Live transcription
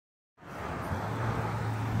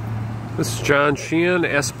This is John Sheehan,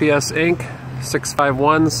 SPS Inc.,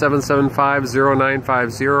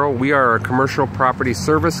 651-775-0950. We are a commercial property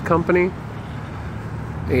service company,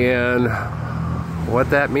 and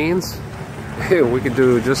what that means, we can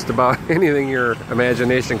do just about anything your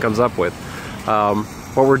imagination comes up with.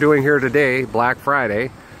 What we're doing here today, Black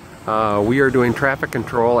Friday, we are doing traffic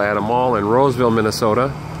control at a mall in Roseville,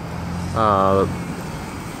 Minnesota.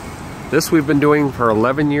 This we've been doing for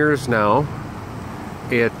 11 years now.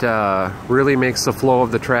 It really makes the flow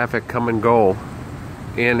of the traffic come and go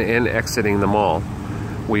in and exiting the mall.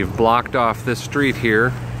 We've blocked off this street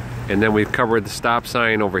here, and then we've covered the stop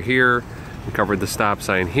sign over here, and covered the stop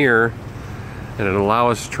sign here, and it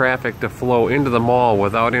allows traffic to flow into the mall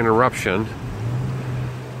without interruption.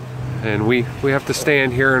 And we have to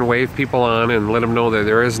stand here and wave people on and let them know that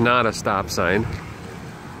there is not a stop sign.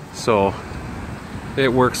 So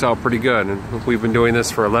it works out pretty good, and we've been doing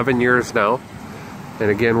this for 11 years now. And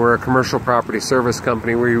again, we're a commercial property service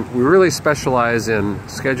company. We really specialize in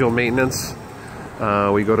scheduled maintenance.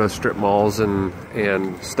 We go to strip malls and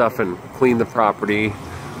stuff and clean the property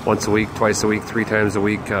once a week, twice a week, 3 times a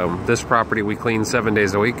week. This property we clean 7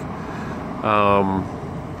 days a week.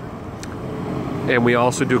 And we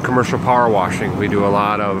also do commercial power washing. We do a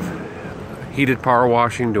lot of heated power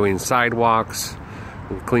washing, doing sidewalks,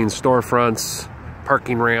 we clean storefronts,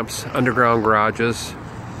 parking ramps, underground garages.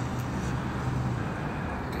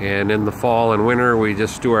 And in the fall and winter, we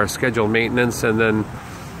just do our scheduled maintenance and then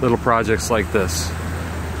little projects like this.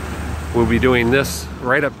 We'll be doing this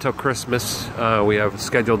right up till Christmas. We have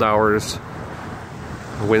scheduled hours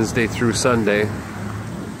Wednesday through Sunday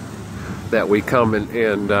that we come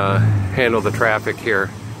and handle the traffic here.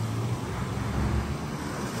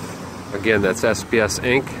 Again, that's SPS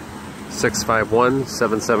Inc.,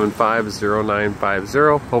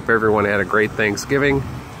 651-775-0950. Hope everyone had a great Thanksgiving.